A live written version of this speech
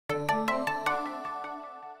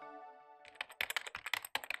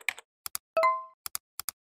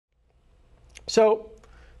So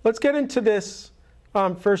let's get into this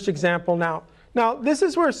first example now. Now, this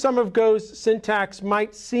is where some of Go's syntax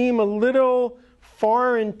might seem a little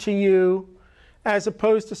foreign to you as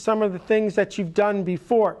opposed to some of the things that you've done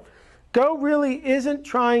before. Go really isn't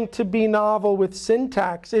trying to be novel with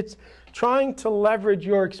syntax. It's trying to leverage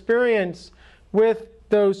your experience with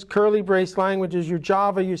those curly brace languages, your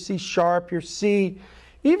Java, your C#, your C,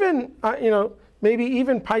 even, maybe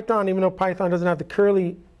even Python, even though Python doesn't have the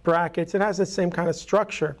curly brackets, it has the same kind of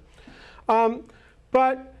structure.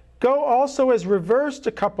 But Go also has reversed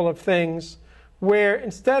a couple of things where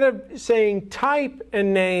instead of saying type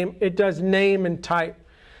and name, it does name and type.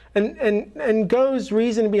 And Go's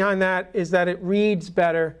reason behind that is that it reads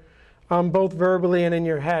better, both verbally and in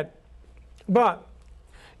your head. But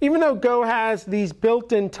even though Go has these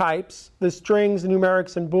built-in types, the strings, the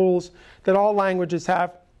numerics, and bools that all languages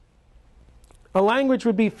have, a language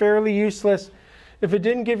would be fairly useless if it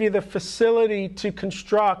didn't give you the facility to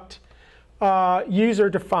construct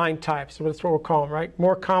user-defined types. That's what we'll call them, right?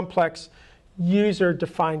 More complex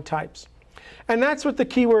user-defined types. And that's what the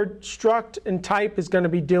keyword struct and type is going to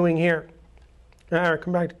be doing here. All right,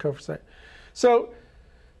 come back to code for a second. So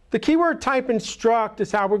the keyword type and struct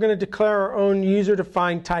is how we're going to declare our own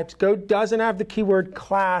user-defined types. Go doesn't have the keyword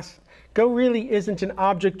class. Go really isn't an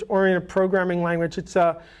object-oriented programming language. It's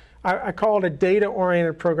I call it a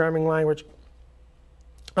data-oriented programming language.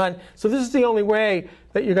 So this is the only way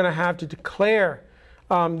that you're going to have to declare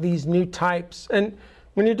these new types. And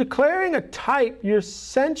when you're declaring a type, you're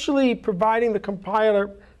essentially providing the compiler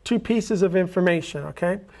two pieces of information,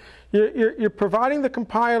 okay? You're providing the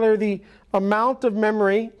compiler the amount of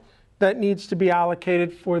memory that needs to be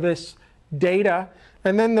allocated for this data,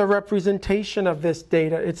 and then the representation of this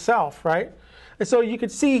data itself, right? And so you can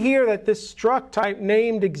see here that this struct type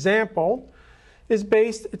named example is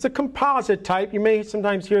based, it's a composite type. You may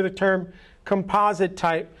sometimes hear the term composite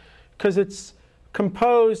type because it's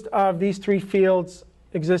composed of these three fields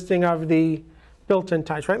existing of the built-in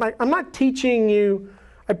types, right? Like, I'm not teaching you,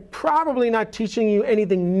 I'm probably not teaching you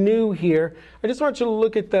anything new here. I just want you to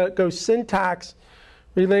look at the Go syntax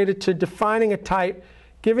related to defining a type,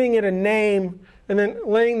 giving it a name, and then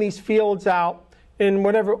laying these fields out in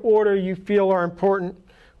whatever order you feel are important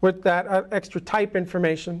with that extra type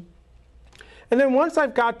information. And then once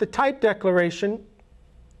I've got the type declaration,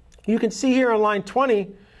 you can see here on line 20,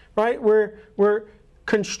 right, we're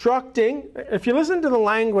constructing. If you listen to the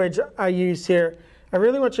language I use here, I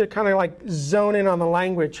really want you to kind of like zone in on the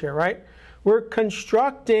language here, right? We're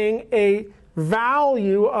constructing a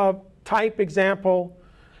value of type example,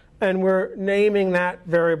 and we're naming that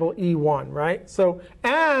variable E1, right? So,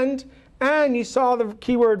 and you saw the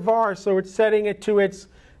keyword var, so it's setting it to its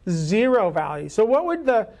 0 value. So what would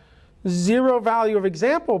the 0 value of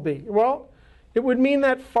example be? Well, it would mean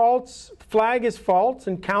that false flag is false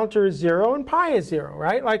and counter is 0 and pi is 0,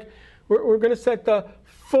 right? Like we're going to set the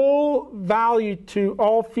full value to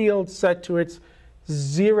all fields set to its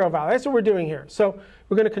 0 value. That's what we're doing here. So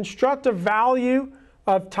we're going to construct a value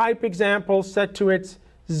of type example set to its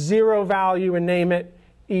 0 value and name it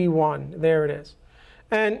E1. There it is.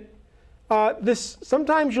 And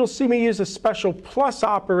sometimes you'll see me use a special plus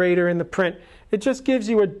operator in the print. It just gives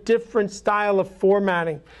you a different style of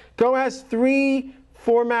formatting. Go has 3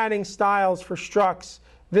 formatting styles for structs.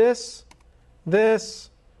 This,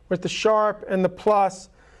 with the sharp and the plus.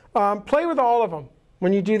 Play with all of them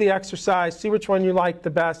when you do the exercise. See which one you like the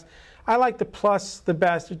best. I like the plus the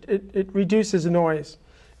best. It reduces noise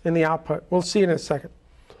in the output. We'll see in a second.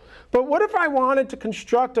 But what if I wanted to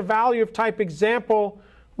construct a value of type example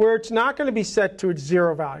where it's not going to be set to its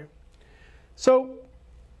 0 value? So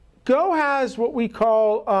Go has what we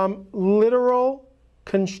call literal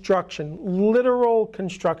construction. Literal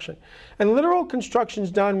construction. And literal construction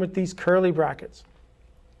is done with these curly brackets.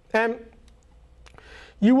 And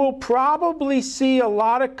you will probably see a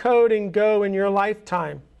lot of code in Go in your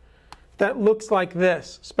lifetime that looks like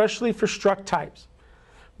this, especially for struct types,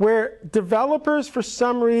 where developers, for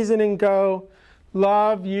some reason in Go,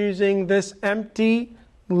 love using this empty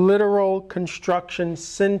literal construction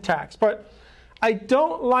syntax. But I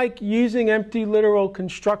don't like using empty literal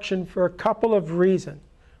construction for a couple of reasons.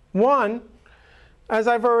 One, as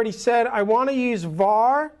I've already said, I want to use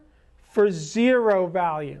var for 0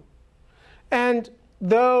 value. And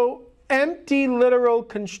though empty literal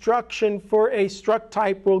construction for a struct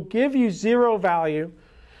type will give you 0 value,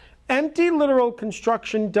 empty literal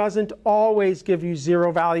construction doesn't always give you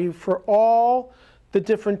 0 value for all the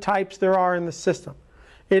different types there are in the system.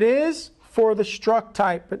 It is for the struct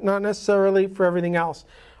type, but not necessarily for everything else.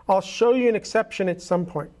 I'll show you an exception at some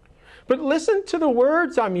point. But listen to the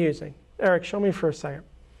words I'm using. Eric, show me for a second.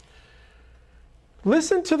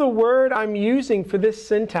 Listen to the word I'm using for this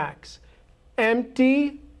syntax.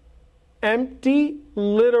 Empty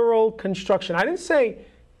literal construction. I didn't say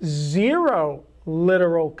zero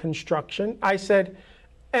literal construction. I said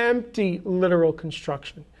empty literal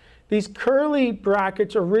construction. These curly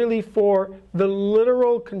brackets are really for the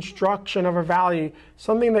literal construction of a value,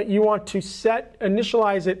 something that you want to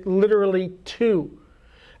initialize it literally to.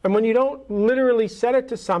 And when you don't literally set it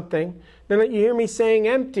to something, then you hear me saying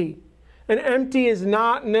empty. And empty is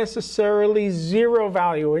not necessarily zero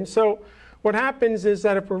value. And so what happens is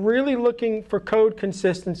that if we're really looking for code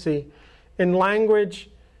consistency in language,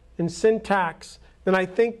 in syntax, then I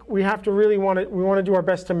think we have to really want to do our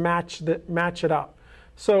best to match it up.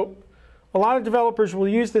 So a lot of developers will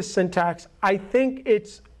use this syntax. I think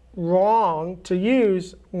it's wrong to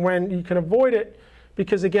use when you can avoid it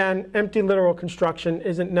because, again, empty literal construction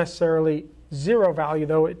isn't necessarily zero value,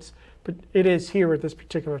 though but it is here at this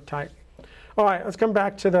particular type. All right, let's come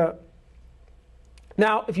back to the...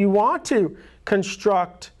 Now, if you want to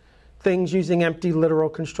construct things using empty literal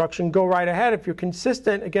construction, go right ahead. If you're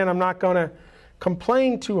consistent, again, I'm not going to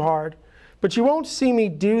complain too hard, but you won't see me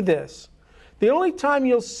do this. The only time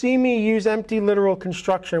you'll see me use empty literal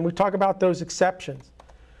construction, we talk about those exceptions,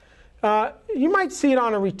 you might see it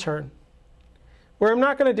on a return, where I'm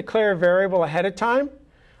not going to declare a variable ahead of time.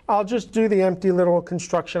 I'll just do the empty literal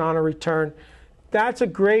construction on a return. That's a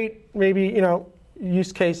great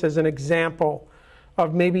use case as an example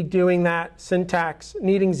of maybe doing that syntax,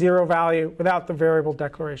 needing zero value without the variable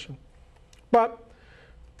declaration. But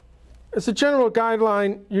as a general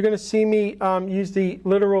guideline, you're going to see me use the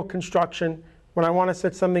literal construction when I want to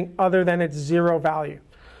set something other than its zero value.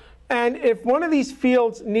 And if one of these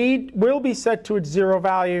fields will be set to its zero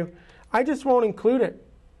value, I just won't include it.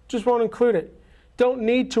 Just won't include it. Don't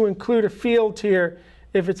need to include a field here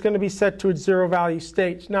if it's going to be set to its zero value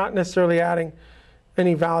state, not necessarily adding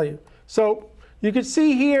any value. So you can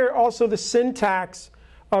see here also the syntax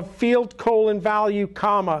of field :value,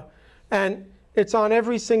 comma, and it's on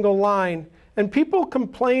every single line. And people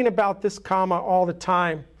complain about this comma all the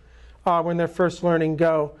time when they're first learning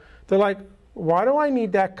Go. They're like, why do I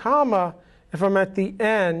need that comma if I'm at the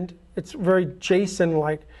end? It's very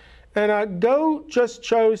JSON-like. And Go just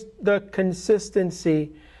chose the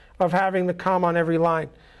consistency of having the comma on every line.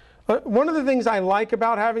 One of the things I like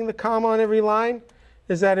about having the comma on every line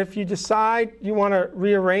is that if you decide you want to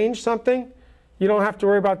rearrange something, you don't have to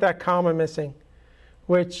worry about that comma missing,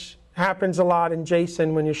 which happens a lot in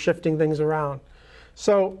JSON when you're shifting things around.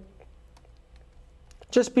 So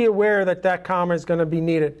just be aware that that comma is going to be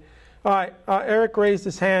needed. All right, Eric raised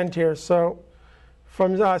his hand here. So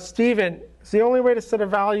from Stephen, it's the only way to set a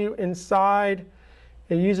value inside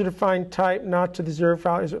a user-defined type, not to the zero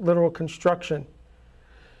value, is literal construction.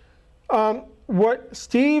 What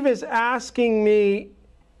Steve is asking me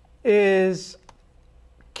is,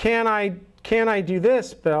 can I do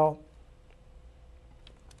this, Bill?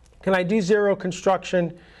 Can I do zero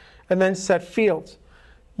construction and then set fields?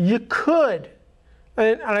 You could,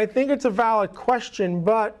 and I think it's a valid question,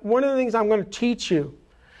 but one of the things I'm going to teach you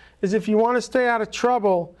is if you want to stay out of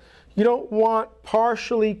trouble, you don't want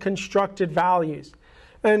partially constructed values.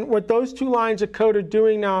 And what those two lines of code are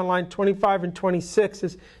doing now on line 25 and 26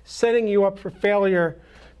 is setting you up for failure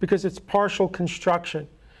because it's partial construction.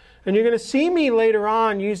 And you're going to see me later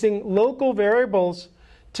on using local variables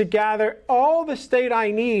to gather all the state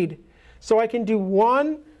I need so I can do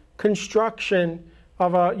one construction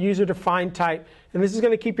of a user-defined type. And this is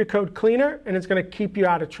going to keep your code cleaner, and it's going to keep you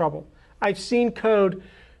out of trouble. I've seen code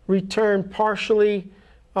return partially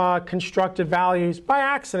constructed values by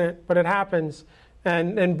accident, but it happens.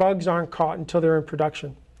 And bugs aren't caught until they're in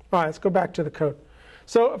production. All right, let's go back to the code.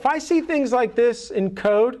 So if I see things like this in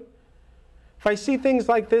code,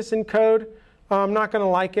 I'm not going to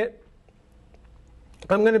like it.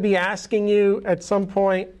 I'm going to be asking you at some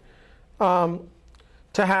point to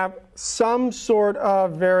have some sort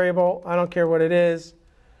of variable, I don't care what it is,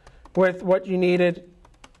 with what you needed.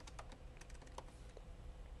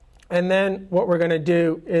 And then what we're going to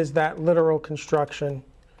do is that literal construction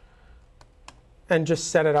and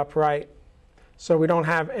just set it up right so we don't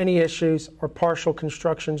have any issues or partial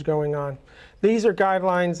constructions going on. These are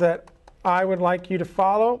guidelines that I would like you to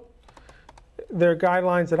follow. They're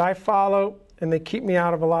guidelines that I follow, and they keep me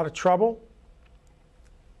out of a lot of trouble.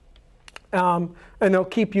 And they'll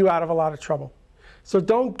keep you out of a lot of trouble. So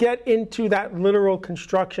don't get into that literal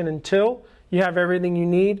construction until you have everything you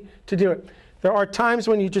need to do it. There are times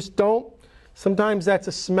when you just don't. Sometimes that's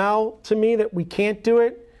a smell to me that we can't do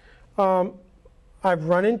it. I've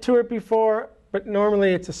run into it before, but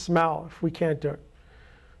normally it's a smell if we can't do it.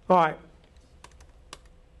 All right.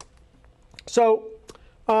 So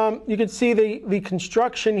you can see the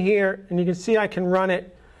construction here, and you can see I can run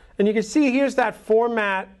it. And you can see here's that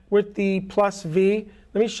format with the plus V.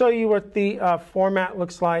 Let me show you what the format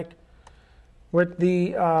looks like with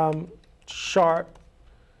the sharp.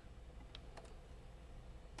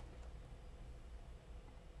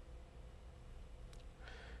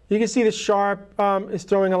 You can see the sharp is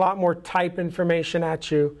throwing a lot more type information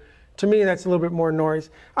at you. To me, that's a little bit more noise.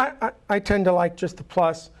 I tend to like just the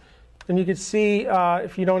plus. And you can see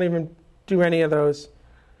if you don't even do any of those,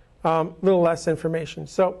 a little less information.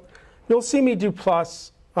 So you'll see me do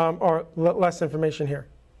plus or less information here.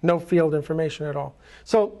 No field information at all.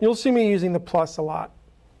 So you'll see me using the plus a lot.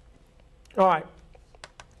 All right.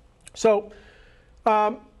 So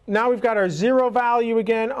now we've got our 0 value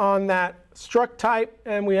again on that struct type,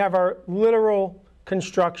 and we have our literal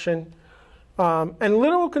construction. And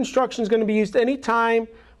literal construction is going to be used anytime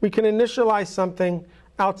we can initialize something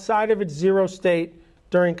outside of its 0 state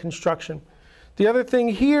during construction. The other thing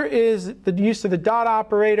here is the use of the dot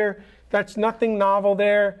operator. That's nothing novel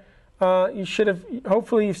there. You should have,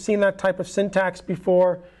 hopefully you've seen that type of syntax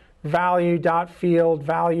before. Value dot field,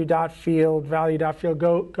 value dot field, value dot field.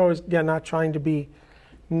 Again, not trying to be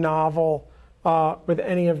novel with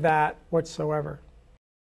any of that whatsoever.